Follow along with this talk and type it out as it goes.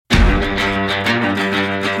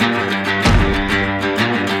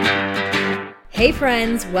Hey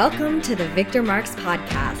friends, welcome to the Victor Marks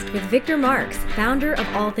Podcast with Victor Marks, founder of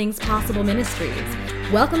All Things Possible Ministries.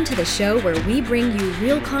 Welcome to the show where we bring you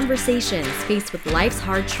real conversations faced with life's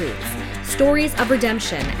hard truths, stories of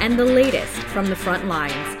redemption, and the latest from the front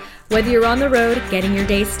lines. Whether you're on the road, getting your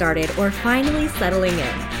day started, or finally settling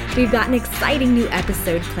in, we've got an exciting new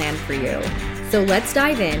episode planned for you. So let's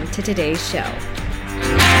dive into today's show.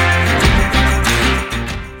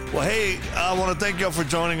 Well, hey, I want to thank y'all for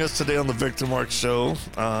joining us today on the Victor Marks Show.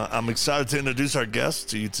 I'm excited to introduce our guests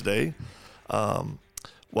to you today.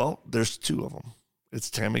 Well, there's two of them. It's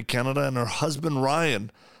Tami, Canaday, and her husband,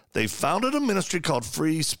 Ryan. They founded a ministry called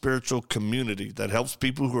Free Spiritual Community that helps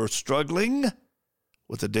people who are struggling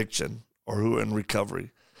with addiction or who are in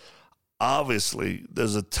recovery. Obviously,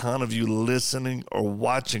 there's a ton of you listening or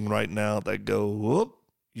watching right now that go, whoop,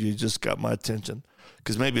 you just got my attention.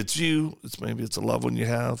 Because maybe it's you, maybe it's a loved one you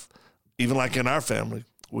have. Even like in our family,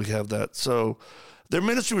 we have that. So their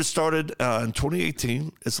ministry was started in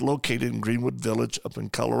 2018. It's located in Greenwood Village up in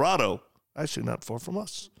Colorado, actually not far from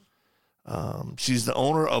us. She's the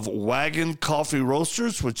owner of Wagon Coffee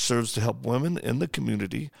Roasters, which serves to help women in the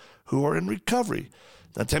community who are in recovery.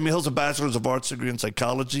 Now, Tami holds a Bachelor's of Arts degree in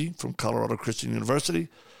psychology from Colorado Christian University.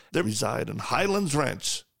 They reside in Highlands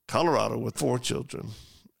Ranch, Colorado, with 4 children.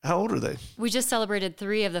 How old are they? We just celebrated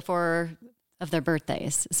 3 of the 4 of their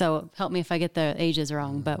birthdays. So help me if I get the ages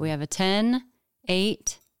wrong. But we have a 10,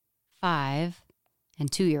 8, 5, and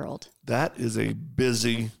 2-year-old. That is a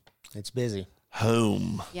busy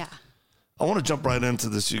home. Yeah. I want to jump right into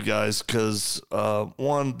this, you guys, because,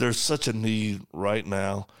 one, there's such a need right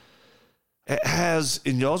now. It has,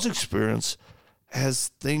 in y'all's experience, has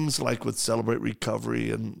things like with Celebrate Recovery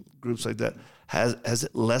and groups like that, has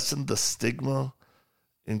it lessened the stigma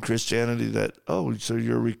in Christianity that, oh, so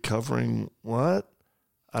you're recovering what?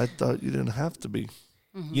 I thought you didn't have to be.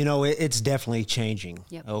 Mm-hmm. You know, it's definitely changing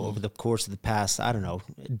over the course of the past, I don't know,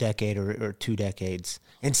 decade or 2 decades.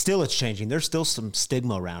 And still it's changing. There's still some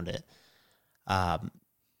stigma around it.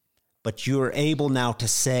 But you're able now to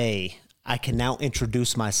say, I can now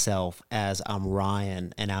introduce myself as I'm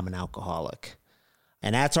Ryan and I'm an alcoholic.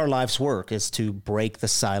 And that's our life's work, is to break the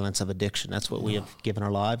silence of addiction. That's what we have given our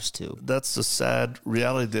lives to. That's the sad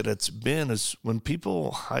reality that it's been, is when people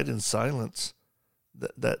hide in silence,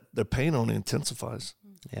 that their pain only intensifies.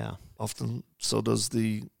 Yeah. Often so does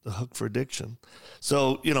the hook for addiction.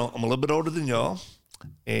 So, you know, I'm a little bit older than y'all.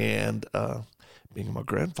 And being my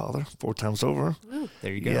grandfather 4 times over. Ooh.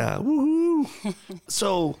 There you go. Yeah, woohoo.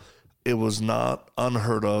 So it was not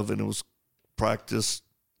unheard of, and it was practiced.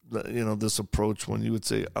 You know, this approach when you would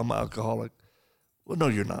say, I'm an alcoholic. Well, no,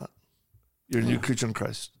 you're not. You're a new creature in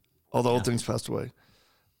Christ. All the old things passed away.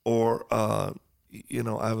 Or, you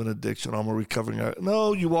know, I have an addiction. I'm a recovering addict.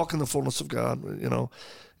 No, you walk in the fullness of God, you know,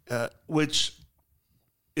 which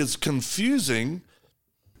is confusing.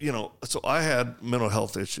 You know, so I had mental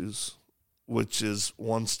health issues, which is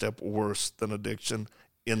one step worse than addiction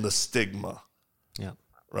in the stigma. Yeah.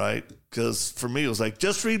 Right? Because for me, it was like,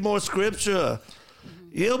 just read more scripture.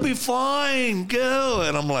 You'll be fine, go.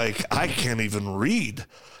 And I'm like, I can't even read.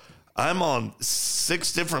 I'm on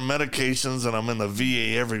 6 different medications, and I'm in the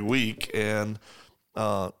VA every week. And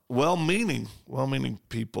well-meaning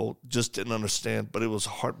people just didn't understand, but it was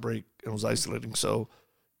heartbreak. It was isolating. So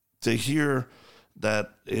to hear that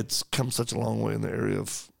it's come such a long way in the area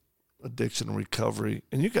of addiction and recovery,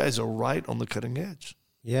 and you guys are right on the cutting edge.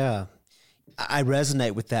 Yeah. I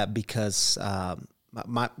resonate with that because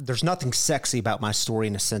there's nothing sexy about my story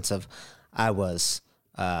in the sense of I was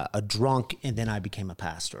a drunk and then I became a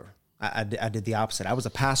pastor. I did the opposite. I was a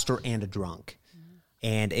pastor and a drunk.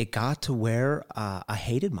 And it got to where I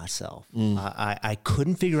hated myself. I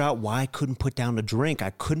couldn't figure out why I couldn't put down a drink.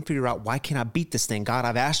 I couldn't figure out, why can't I beat this thing? God,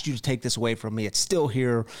 I've asked you to take this away from me. It's still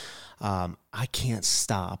here. I can't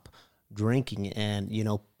stop drinking. And, you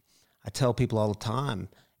know, I tell people all the time,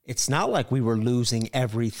 it's not like we were losing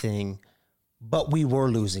everything, but we were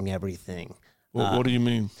losing everything. Well, what do you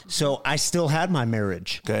mean? So I still had my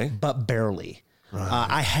marriage, okay, but barely.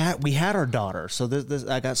 Right. We had our daughter. So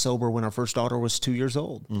I got sober when our first daughter was 2 years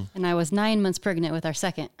old. And I was 9 months pregnant with our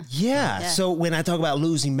second. Yeah. So when I talk about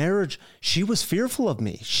losing marriage, she was fearful of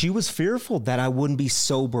me. She was fearful that I wouldn't be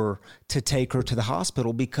sober to take her to the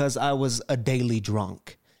hospital because I was a daily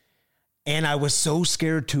drunk. And I was so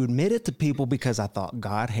scared to admit it to people because I thought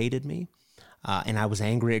God hated me. And I was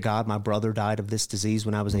angry at God. My brother died of this disease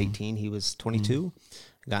when I was 18. He was 22.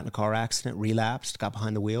 Got in a car accident, relapsed, got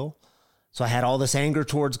behind the wheel. So I had all this anger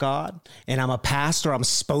towards God, and I'm a pastor. I'm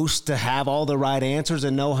supposed to have all the right answers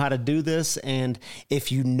and know how to do this. And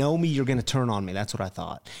if you know me, you're going to turn on me. That's what I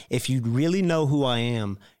thought. If you really know who I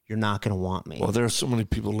am, you're not going to want me. Well, there are so many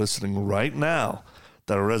people listening right now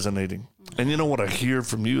that are resonating. And you know what I hear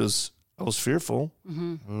from you is, I was fearful.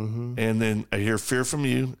 And then I hear fear from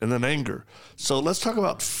you, and then anger. So let's talk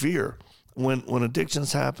about fear. When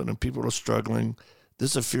addictions happen and people are struggling,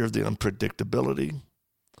 there's a fear of the unpredictability,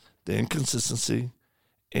 the inconsistency,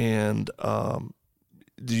 and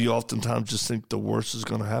do you oftentimes just think the worst is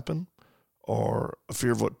going to happen, or a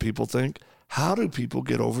fear of what people think? How do people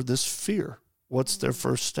get over this fear? What's their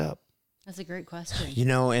first step? That's a great question. You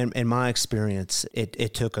know, in my experience,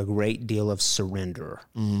 it took a great deal of surrender,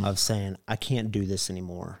 of saying, I can't do this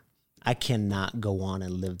anymore. I cannot go on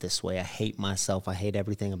and live this way. I hate myself. I hate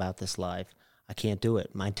everything about this life. I can't do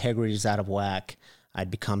it. My integrity is out of whack.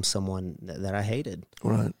 I'd become someone that I hated.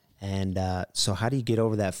 Right. And so how do you get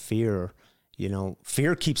over that fear? You know,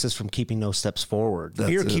 fear keeps us from keeping no steps forward.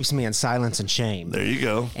 Fear keeps me in silence and shame. There you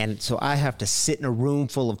go. And so I have to sit in a room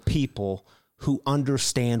full of people who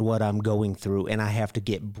understand what I'm going through, and I have to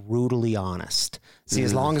get brutally honest. See,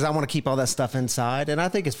 as long as I want to keep all that stuff inside, and I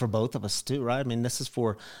think it's for both of us too, right? I mean, this is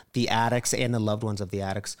for the addicts and the loved ones of the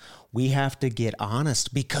addicts. We have to get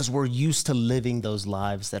honest because we're used to living those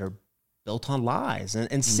lives that are built on lies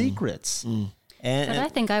and secrets. But I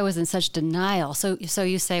think I was in such denial. So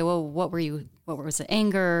you say, well, what was the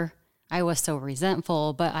anger? I was so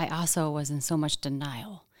resentful, but I also was in so much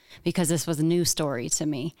denial because this was a new story to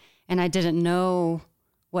me. And I didn't know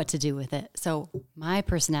what to do with it. So my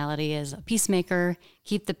personality is a peacemaker,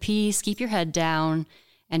 keep the peace, keep your head down,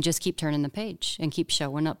 and just keep turning the page and keep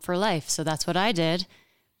showing up for life. So that's what I did.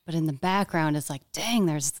 But in the background, it's like, dang,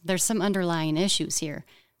 there's some underlying issues here.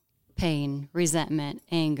 Pain, resentment,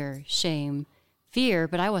 anger, shame, fear,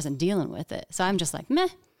 but I wasn't dealing with it. So I'm just like, meh,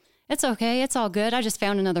 it's okay. It's all good. I just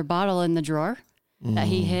found another bottle in the drawer that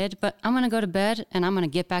he hid, but I'm going to go to bed and I'm going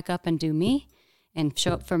to get back up and do me and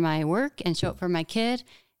show up for my work and show up for my kid.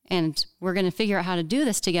 And we're going to figure out how to do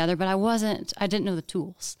this together. But I didn't know the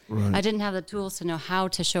tools. Right. I didn't have the tools to know how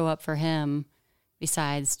to show up for him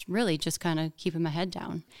besides really just kind of keeping my head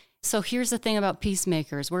down. So here's the thing about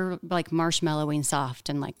peacemakers. We're like marshmallowing soft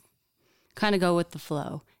and like kind of go with the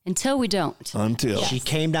flow until we don't. Until. Yes. She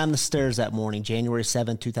came down the stairs that morning, January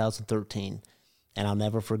 7, 2013. And I'll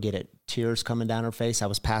never forget it. Tears coming down her face. I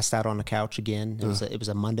was passed out on the couch again. It was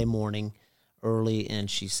a Monday morning. Early, and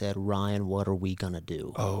she said, Ryan, what are we going to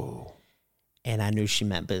do? Oh. And I knew she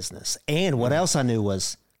meant business. And what else I knew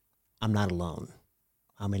was, I'm not alone.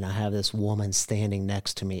 I mean, I have this woman standing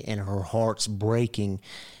next to me, and her heart's breaking.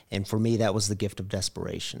 And for me, that was the gift of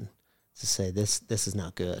desperation, to say, this is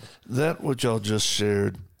not good. That what y'all just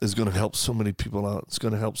shared is going to help so many people out. It's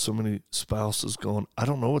going to help so many spouses going, I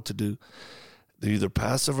don't know what to do. They're either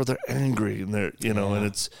passive or they're angry, and they're, and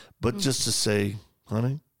it's, but just to say,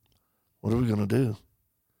 honey, what are we going to do?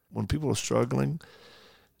 When people are struggling,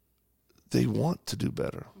 they want to do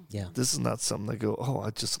better. Yeah. This is not something they go, oh,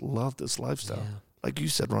 I just love this lifestyle. Yeah. Like you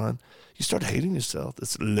said, Ron, you start hating yourself.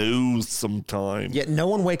 It's loathsome time. Yet no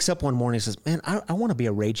one wakes up one morning and says, man, I want to be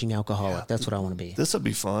a raging alcoholic. Yeah. That's what I want to be. This would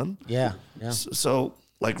be fun. Yeah. So,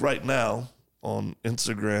 like right now on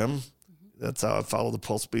Instagram, that's how I follow the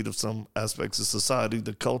pulse beat of some aspects of society,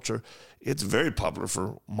 the culture. It's very popular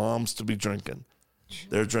for moms to be drinking.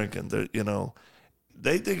 They're drinking.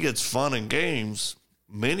 They think it's fun and games.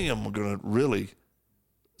 Many of them are going to really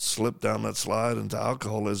slip down that slide into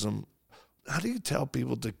alcoholism. How do you tell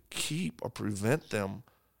people to keep or prevent them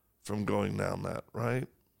from going down that, right?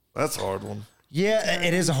 That's a hard one. Yeah,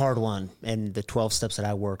 it is a hard one. And the 12 steps that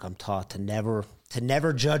I work, I'm taught to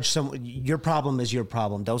never judge someone. Your problem is your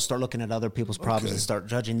problem. Don't start looking at other people's problems and start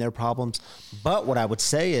judging their problems. But what I would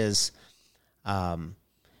say is,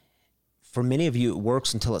 for many of you, it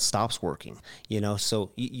works until it stops working,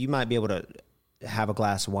 so you might be able to have a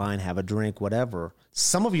glass of wine, have a drink, whatever.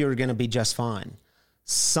 Some of you are going to be just fine.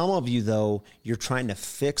 Some of you, though, you're trying to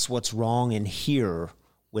fix what's wrong in here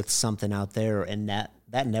with something out there, and that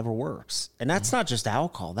never works. And that's not just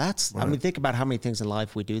alcohol. Right. I mean, think about how many things in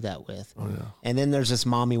life we do that with. Oh, yeah. And then there's this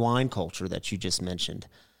mommy wine culture that you just mentioned,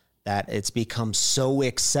 that it's become so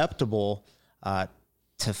acceptable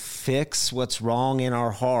to fix what's wrong in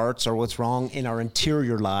our hearts or what's wrong in our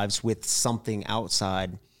interior lives with something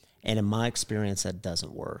outside. And in my experience, that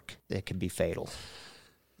doesn't work. It can be fatal.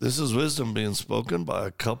 This is wisdom being spoken by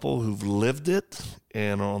a couple who've lived it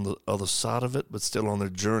and are on the other side of it, but still on their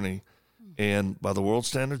journey. And by the world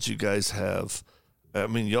standards, you guys have,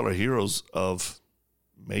 y'all are heroes of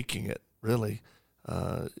making it, really.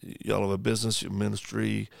 Y'all have a business, your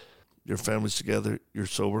ministry, your family's together, you're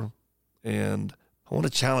sober. And I want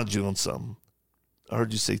to challenge you on something. I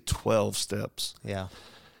heard you say 12 steps. Yeah.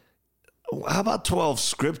 How about 12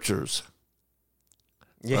 scriptures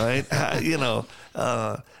right?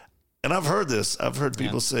 And I've heard this. I've heard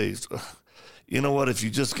people say, you know what, if you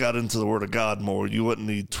just got into the Word of God more, you wouldn't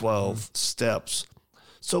need 12 steps.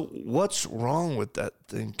 So what's wrong with that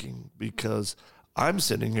thinking? Because I'm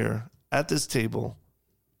sitting here at this table.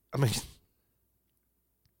 I mean,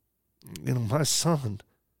 my son,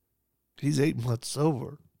 he's 8 months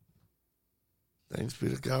sober. Thanks be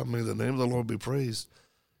to God. May the name of the Lord be praised.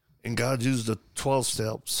 And God used the 12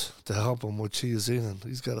 steps to help him, which he is in.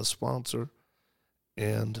 He's got a sponsor.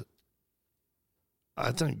 And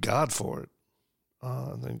I thank God for it.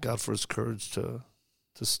 I thank God for his courage to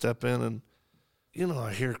step in. And,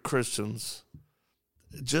 I hear Christians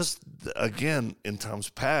just, again, in times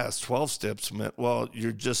past, 12 steps meant, well,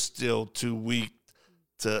 you're just still too weak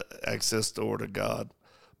to access the Word of God.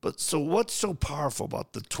 But so what's so powerful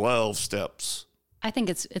about the 12 steps? I think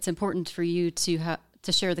it's important for you to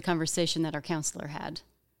share the conversation that our counselor had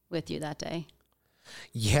with you that day.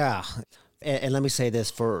 Yeah. And let me say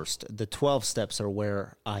this first. The 12 steps are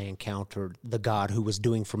where I encountered the God who was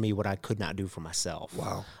doing for me what I could not do for myself.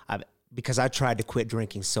 Wow. Because I tried to quit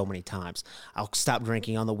drinking so many times. I'll stop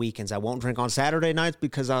drinking on the weekends. I won't drink on Saturday nights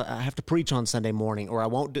because I have to preach on Sunday morning, or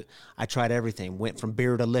I tried everything. Went from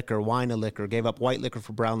beer to liquor, wine to liquor, gave up white liquor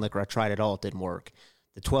for brown liquor. I tried it all. It didn't work.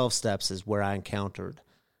 The 12 steps is where I encountered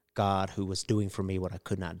God who was doing for me what I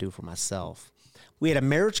could not do for myself. We had a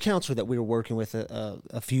marriage counselor that we were working with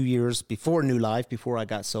a few years before New Life, before I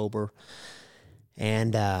got sober.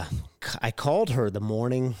 And I called her the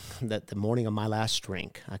morning of my last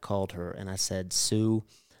drink. I called her and I said, Sue,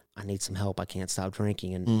 I need some help. I can't stop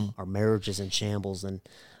drinking, and our marriage is in shambles. And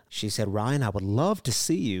she said, Ryan, I would love to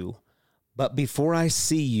see you, but before I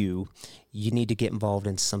see you, you need to get involved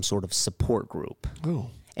in some sort of support group. Ooh.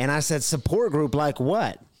 And I said, support group like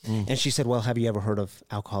what? And she said, well, have you ever heard of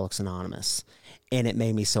Alcoholics Anonymous? And it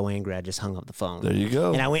made me so angry, I just hung up the phone. There you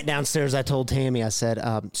go. And I went downstairs. I told Tami, I said,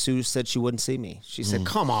 Sue said she wouldn't see me. She said,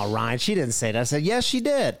 come on, Ryan. She didn't say that. I said, yes, she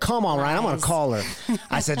did. Come on, Ryan. I'm going to call her.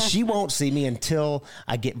 I said, she won't see me until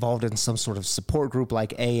I get involved in some sort of support group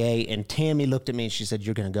like AA. And Tami looked at me and she said,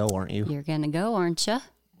 you're going to go, aren't you? You're going to go, aren't you?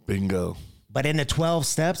 Bingo. But in the 12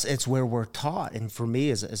 steps, it's where we're taught. And for me,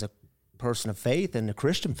 as a person of faith and a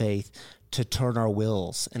Christian faith, to turn our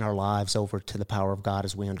wills and our lives over to the power of God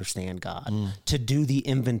as we understand God, to do the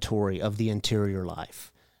inventory of the interior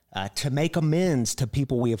life, to make amends to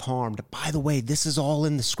people we have harmed. By the way, this is all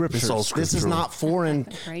in the scriptures. This is not foreign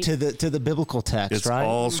Right. to the biblical text, It's right?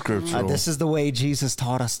 all scriptural. This is the way Jesus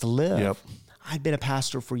taught us to live. Yep. I'd been a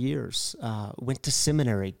pastor for years, went to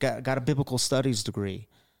seminary, got a biblical studies degree.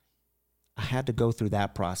 I had to go through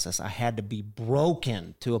that process. I had to be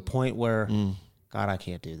broken to a point where, God, I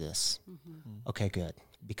can't do this. Okay, good.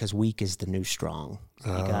 Because weak is the new strong.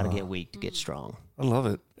 You got to get weak to get strong. I love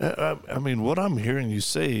it. I mean, what I'm hearing you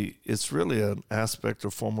say, it's really an aspect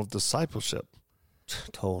or form of discipleship.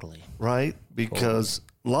 Totally. Right? Because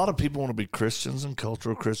a lot of people want to be Christians and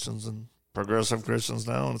cultural Christians and progressive Christians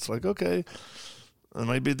now. And it's like, okay, it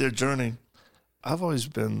might be their journey. I've always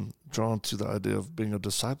been drawn to the idea of being a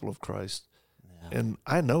disciple of Christ. Yeah. And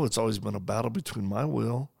I know it's always been a battle between my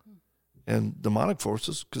will and demonic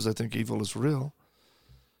forces, because I think evil is real.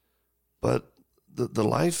 But the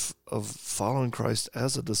life of following Christ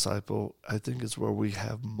as a disciple, I think, is where we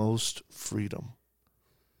have most freedom.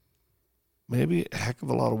 Maybe a heck of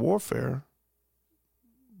a lot of warfare,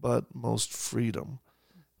 but most freedom.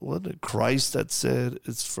 Wasn't it Christ that said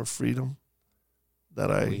it's for freedom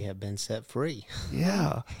that we have been set free?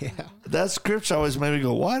 Yeah. That scripture always made me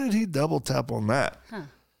go, why did he double tap on that?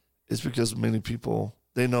 It's because many people,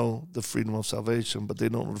 they know the freedom of salvation, but they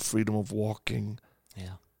don't know the freedom of walking.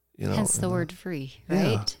 Yeah. Hence the word free,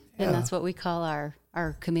 right? Yeah. And that's what we call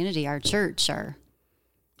our community, our church, our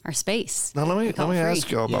space. Now let me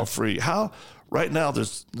ask you about free. How right now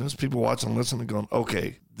there's people watching and listening going,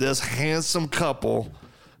 okay, this handsome couple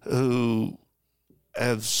who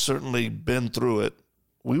have certainly been through it,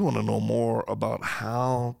 we want to know more about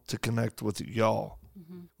how to connect with y'all.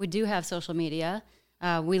 We do have social media.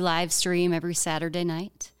 We live stream every Saturday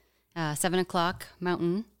night, 7:00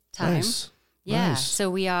 Mountain Time. Nice. Yeah. Nice.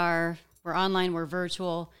 So we're online, we're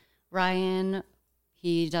virtual. Ryan,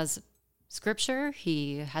 he does scripture.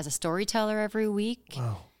 He has a storyteller every week.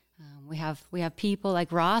 Wow. We have people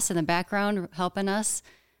like Ross in the background helping us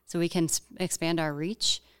so we can expand our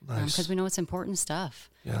reach, because we know it's important stuff.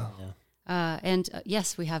 Yeah.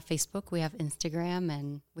 Yes, we have Facebook, we have Instagram,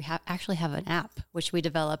 and we actually have an app, which we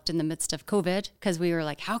developed in the midst of COVID, because we were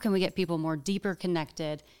like, how can we get people more deeper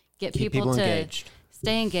connected, get Keep people to engaged.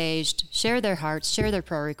 stay engaged, share their hearts, share their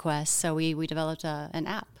prayer requests. So we developed an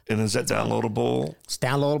app. And is that downloadable? It's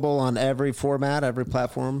downloadable on every format, every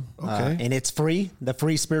platform. Okay. And it's free, the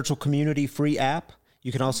Free Spiritual Community free app.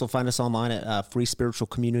 You can also find us online at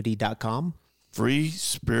freespiritualcommunity.com.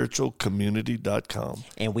 freespiritualcommunity.com.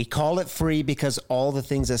 And we call it free because all the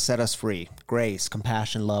things that set us free, grace,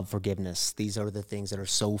 compassion, love, forgiveness, these are the things that are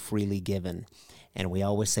so freely given. And we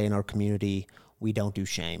always say in our community, we don't do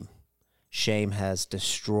shame. Shame has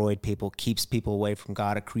destroyed people, keeps people away from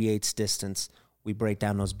God. It creates distance. We break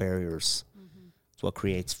down those barriers. It's what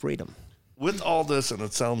creates freedom. With all this, and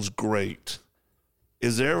it sounds great,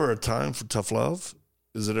 is there ever a time for tough love?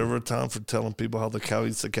 Is it ever a time for telling people how the cow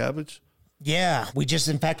eats the cabbage? Yeah, we just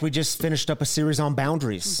finished up a series on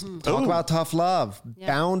boundaries. Talk about tough love. Yeah.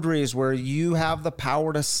 Boundaries where you have the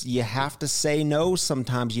power you have to say no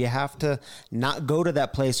sometimes. You have to not go to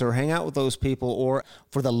that place or hang out with those people. Or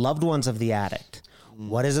for the loved ones of the addict,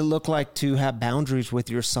 what does it look like to have boundaries with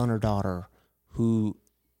your son or daughter who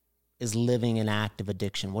is living an active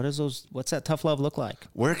addiction? What's that tough love look like?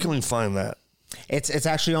 Where can we find that? It's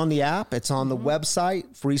actually on the app. It's on the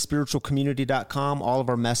website, freespiritualcommunity.com. All of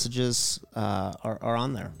our messages are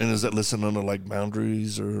on there. And is that listed under like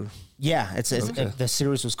boundaries or? Yeah, the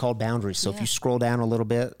series was called Boundaries. So if you scroll down a little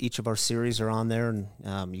bit, each of our series are on there, and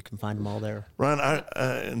you can find them all there. Ryan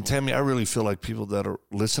and Tami, I really feel like people that are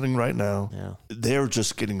listening right now, they're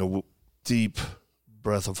just getting a deep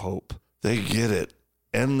breath of hope. They get it,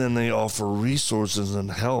 and then they offer resources and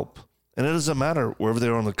help. And it doesn't matter wherever they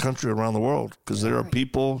are in the country, around the world, because there are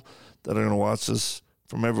people that are going to watch this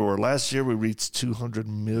from everywhere. Last year, we reached 200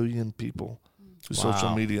 million people through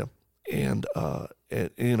social media. And,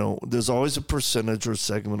 there's always a percentage or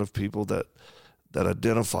segment of people that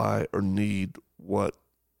identify or need what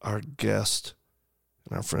our guests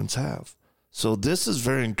and our friends have. So this is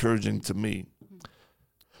very encouraging to me.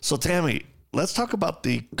 So, Tami, let's talk about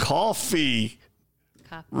the coffee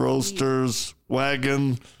roasters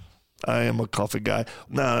wagon. I am a coffee guy.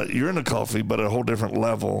 Now, you're into coffee, but at a whole different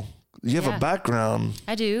level. You have a background.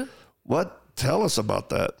 I do. Tell us about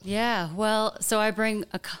that. Yeah. Well, so I bring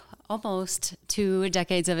almost 2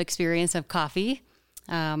 decades of experience of coffee.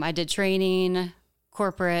 I did training,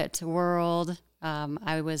 corporate world.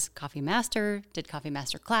 I was coffee master, did coffee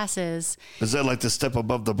master classes. Is that like the step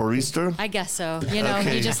above the barista? I guess so. You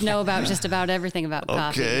just know about just about everything about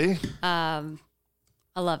coffee. Okay. I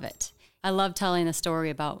love it. I love telling the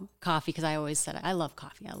story about coffee because I always said, I love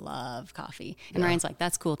coffee. I love coffee. And Ryan's like,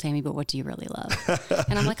 that's cool, Tami, but what do you really love?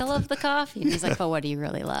 And I'm like, I love the coffee. And he's like, but what do you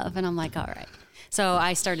really love? And I'm like, all right. So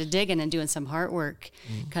I started digging and doing some heart work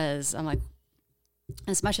because I'm like,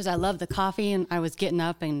 as much as I love the coffee and I was getting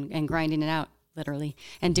up and grinding it out, literally,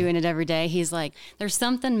 and doing it every day, he's like, there's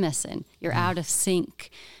something missing. You're out of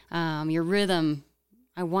sync. Your rhythm,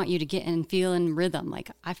 I want you to get and feel in rhythm.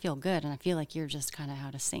 Like, I feel good, and I feel like you're just kind of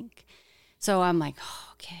out of sync. So I'm like,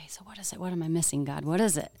 okay, so what is it? What am I missing, God? What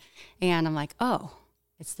is it? And I'm like,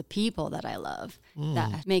 it's the people that I love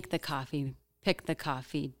that make the coffee, pick the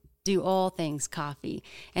coffee, do all things coffee.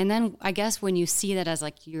 And then I guess when you see that as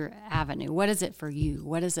like your avenue, what is it for you?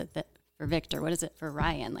 What is it for Victor? What is it for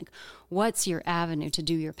Ryan? Like, what's your avenue to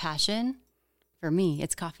do your passion? For me,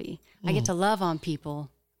 it's coffee. I get to love on people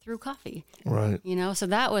through coffee. Right. So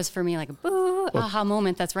that was for me like a aha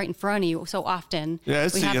moment that's right in front of you so often. Yeah,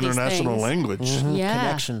 it's the international language.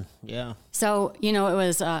 Connection. Yeah. So, it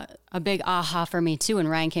was a big aha for me too when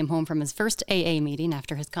Ryan came home from his first AA meeting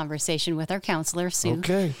after his conversation with our counselor, Sue.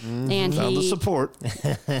 Okay. And found the support.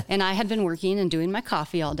 And I had been working and doing my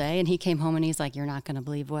coffee all day, and he came home and he's like, you're not going to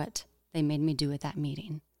believe what they made me do at that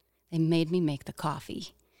meeting. They made me make the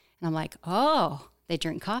coffee. And I'm like, they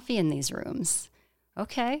drink coffee in these rooms.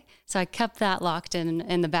 Okay. So I kept that locked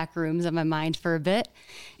in the back rooms of my mind for a bit.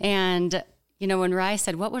 And, when Rye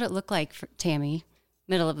said, what would it look like for Tami?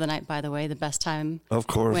 Middle of the night, by the way, the best time. Of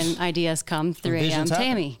course. When ideas come, 3 a.m.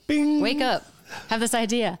 Tami, Bing. Wake up. Have this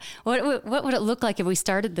idea. What would it look like if we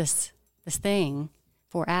started this thing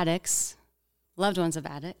for addicts, loved ones of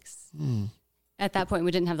addicts? At that point,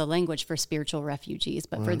 we didn't have the language for spiritual refugees,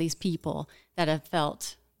 but for these people that have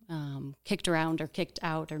felt kicked around or kicked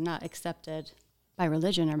out or not accepted by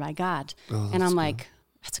religion or by God. And I'm like,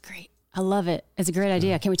 I love it. It's a great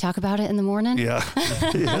idea. Can we talk about it in the morning? Yeah.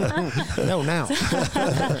 No, now.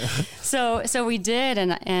 So we did.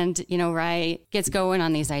 And Rye gets going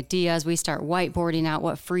on these ideas. We start whiteboarding out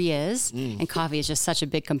what free is. And coffee is just such a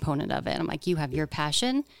big component of it. I'm like, you have your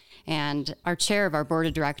passion. And our chair of our board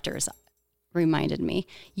of directors reminded me,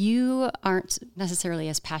 you aren't necessarily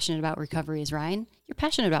as passionate about recovery as Ryan. You're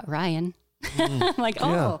passionate about Ryan. I'm like,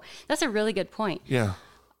 that's a really good point. Yeah.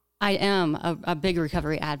 I am a big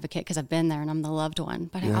recovery advocate because I've been there and I'm the loved one,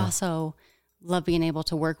 but I also love being able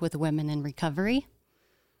to work with women in recovery.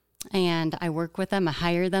 And I work with them, I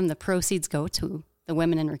hire them. The proceeds go to the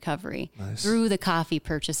women in recovery through the coffee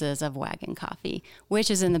purchases of Wagon Coffee,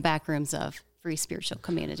 which is in the back rooms of Free Spiritual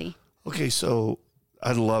Community. Okay, so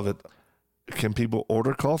I love it. Can people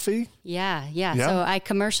order coffee? Yeah. So I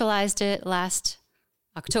commercialized it last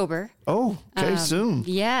October. Oh, okay, soon.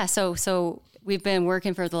 Yeah, so we've been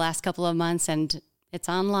working for the last couple of months, and it's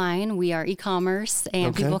online. We are e-commerce,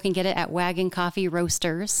 and people can get it at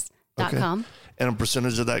wagoncoffeeroasters.com. Okay. And a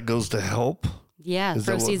percentage of that goes to help? Yeah,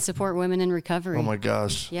 proceeds support women in recovery. Oh, my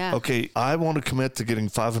gosh. Yeah. Okay, I want to commit to getting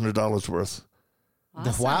 $500 worth.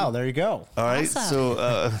 Awesome. Wow, there you go. All right, Awesome.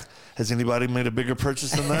 so has anybody made a bigger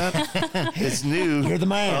purchase than that? It's new. You're the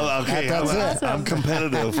man. Oh, okay, That's it. I'm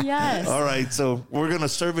competitive. Yes. All right, so we're going to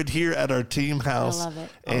serve it here at our team house. I love it.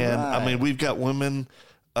 And All right. I mean, we've got women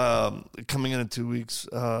coming in 2 weeks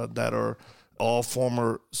that are all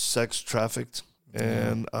former sex trafficked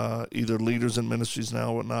and either leaders in ministries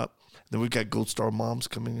now or whatnot. Then we've got Gold Star moms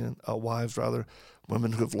coming in, wives rather,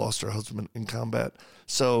 women who have lost their husband in combat.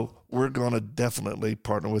 So we're going to definitely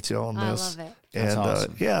partner with you on I this. love it. And That's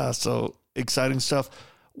awesome. so exciting stuff.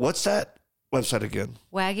 What's that website again?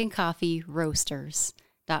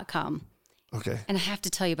 wagoncoffeeroasters.com. Okay. And I have to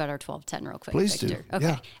tell you about our 1210 real quick, Please do. Victor. Okay.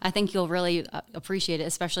 Yeah. I think you'll really appreciate it,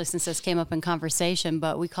 especially since this came up in conversation,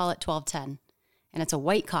 but we call it 1210. And it's a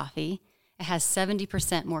white coffee. It has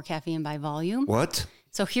 70% more caffeine by volume. What?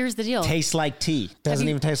 So here's the deal. Tastes like tea. Doesn't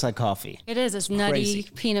even taste like coffee. It is. It's nutty, crazy.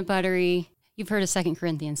 peanut buttery. You've heard of 2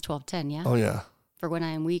 Corinthians 12:10, yeah? Oh, yeah. For when I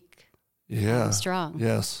am weak, Yeah. I'm strong.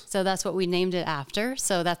 Yes. So that's what we named it after.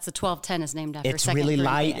 So that's the 12:10 is named after It's 2 really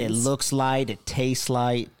light. It Corinthians. looks light. It tastes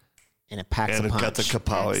light. And it packs And a it's punch. got the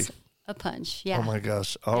kapawi. That's a punch, yeah. Oh my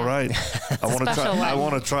gosh! All right, I want to try. special I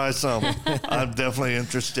one. want to try some. I'm definitely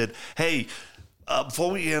interested. Hey,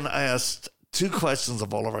 before we end, I asked 2 questions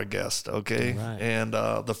of all of our guests. Okay, All right. and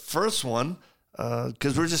the first one,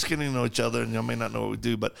 because we're just getting to know each other, and y'all may not know what we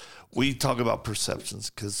do, but we talk about perceptions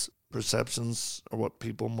because perceptions are what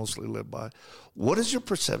people mostly live by. What is your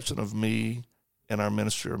perception of me and our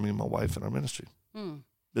ministry, or me and my wife and our ministry?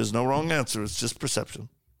 There's no wrong answer. It's just perception.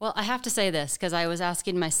 Well, I have to say this because I was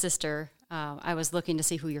asking my sister, I was looking to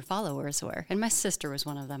see who your followers were. And my sister was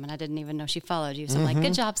one of them, and I didn't even know she followed you. So I'm like,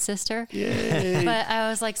 good job, sister. Yay. But I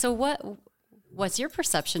was like, so what's your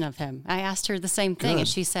perception of him? I asked her the same thing, and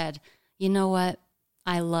she said, you know what?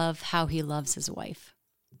 I love how he loves his wife.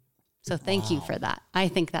 So thank you for that. I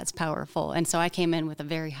think that's powerful. And so I came in with a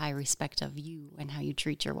very high respect of you and how you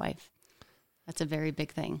treat your wife. That's a very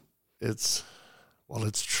big thing. It's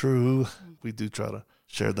true. We do try to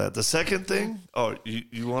share that. The second thing,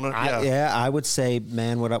 you want to? I would say,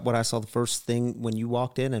 man, what I saw the first thing when you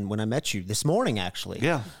walked in and when I met you this morning, actually.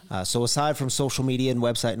 Yeah. So aside from social media and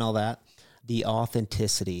website and all that, the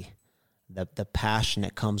authenticity, the passion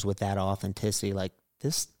that comes with that authenticity, like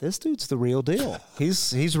this dude's the real deal.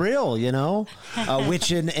 He's real, you know,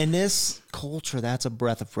 which in this culture, that's a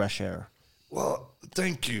breath of fresh air. Well,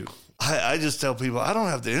 thank you. I just tell people I don't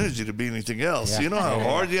have the energy to be anything else. Yeah. You know how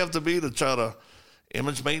hard you have to be to try to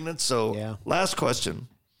image maintenance. So, last question: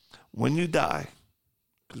 when you die,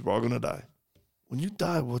 because we're all going to die. When you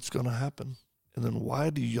die, what's going to happen? And then why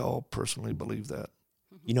do y'all personally believe that?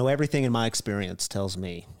 You know, everything in my experience tells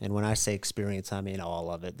me, and when I say experience, I mean all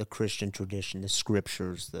of it, the Christian tradition, the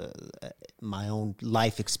scriptures, my own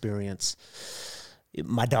life experience.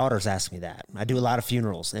 My daughters ask me that. I do a lot of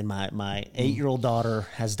funerals, and my 8-year-old daughter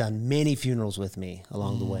has done many funerals with me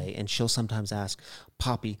along the way, and she'll sometimes ask,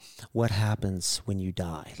 Poppy, what happens when you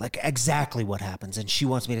die? Like, exactly what happens, and she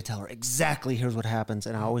wants me to tell her exactly here's what happens,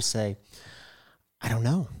 and I always say, I don't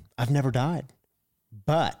know. I've never died,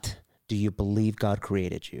 but do you believe God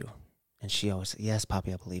created you? And she always says, yes,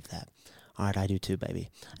 Poppy, I believe that. All right, I do too, baby.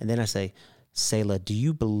 And then I say, Selah, do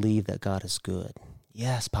you believe that God is good?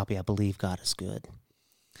 Yes, Poppy, I believe God is good.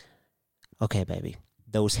 Okay, baby,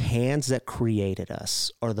 those hands that created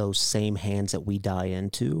us are those same hands that we die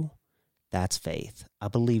into. That's faith. I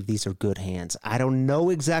believe these are good hands. I don't know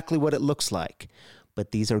exactly what it looks like, but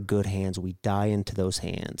these are good hands. We die into those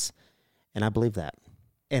hands. And I believe that.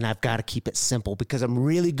 And I've got to keep it simple because I'm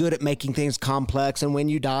really good at making things complex. And when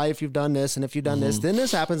you die, if you've done this, and if you've done this, then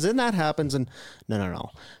this happens, then that happens. And no.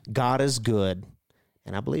 God is good.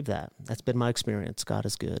 And I believe that. That's been my experience. God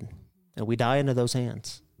is good. And we die into those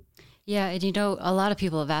hands. Yeah, and you know, a lot of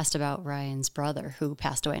people have asked about Ryan's brother who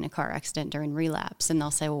passed away in a car accident during relapse, and they'll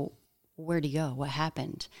say, well, where'd he go? What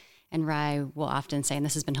happened? And Ryan will often say, and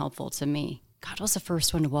this has been helpful to me, God was the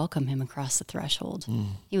first one to welcome him across the threshold.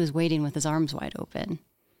 He was waiting with his arms wide open.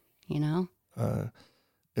 you know?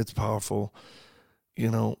 It's powerful. You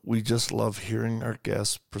know, we just love hearing our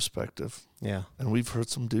guests' perspective. Yeah. And we've heard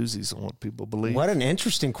some doozies on what people believe. What an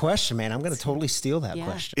interesting question, man. I'm going to totally steal that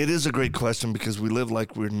question. It is a great question because we live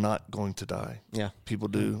like we're not going to die. Yeah. People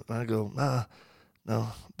do. And I go, no,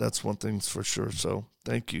 that's one thing's for sure. So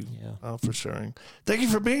thank you for sharing. Thank you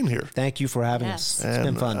for being here. Thank you for having us. It's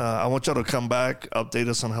been fun. I want y'all to come back, update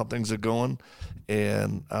us on how things are going.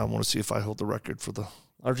 And I want to see if I hold the record for the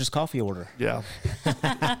largest coffee order. Yeah.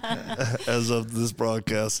 As of this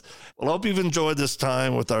broadcast. Well, I hope you've enjoyed this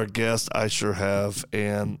time with our guest. I sure have.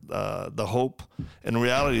 And the hope and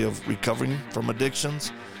reality of recovering from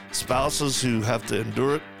addictions, spouses who have to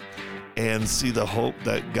endure it, and see the hope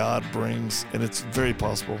that God brings. And it's very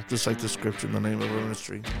possible, just like the scripture in the name of our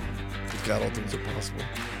ministry. With God, all things are possible.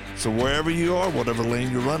 So wherever you are, whatever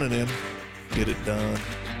lane you're running in, get it done.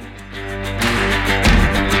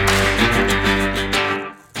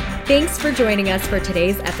 Thanks for joining us for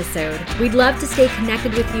today's episode. We'd love to stay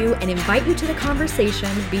connected with you and invite you to the conversation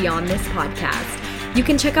beyond this podcast. You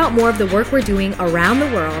can check out more of the work we're doing around the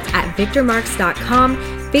world at victormarks.com,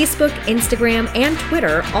 Facebook, Instagram, and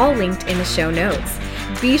Twitter, all linked in the show notes.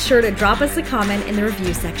 Be sure to drop us a comment in the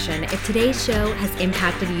review section if today's show has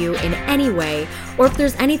impacted you in any way, or if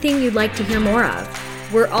there's anything you'd like to hear more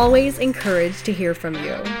of. We're always encouraged to hear from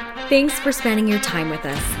you. Thanks for spending your time with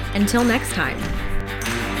us. Until next time.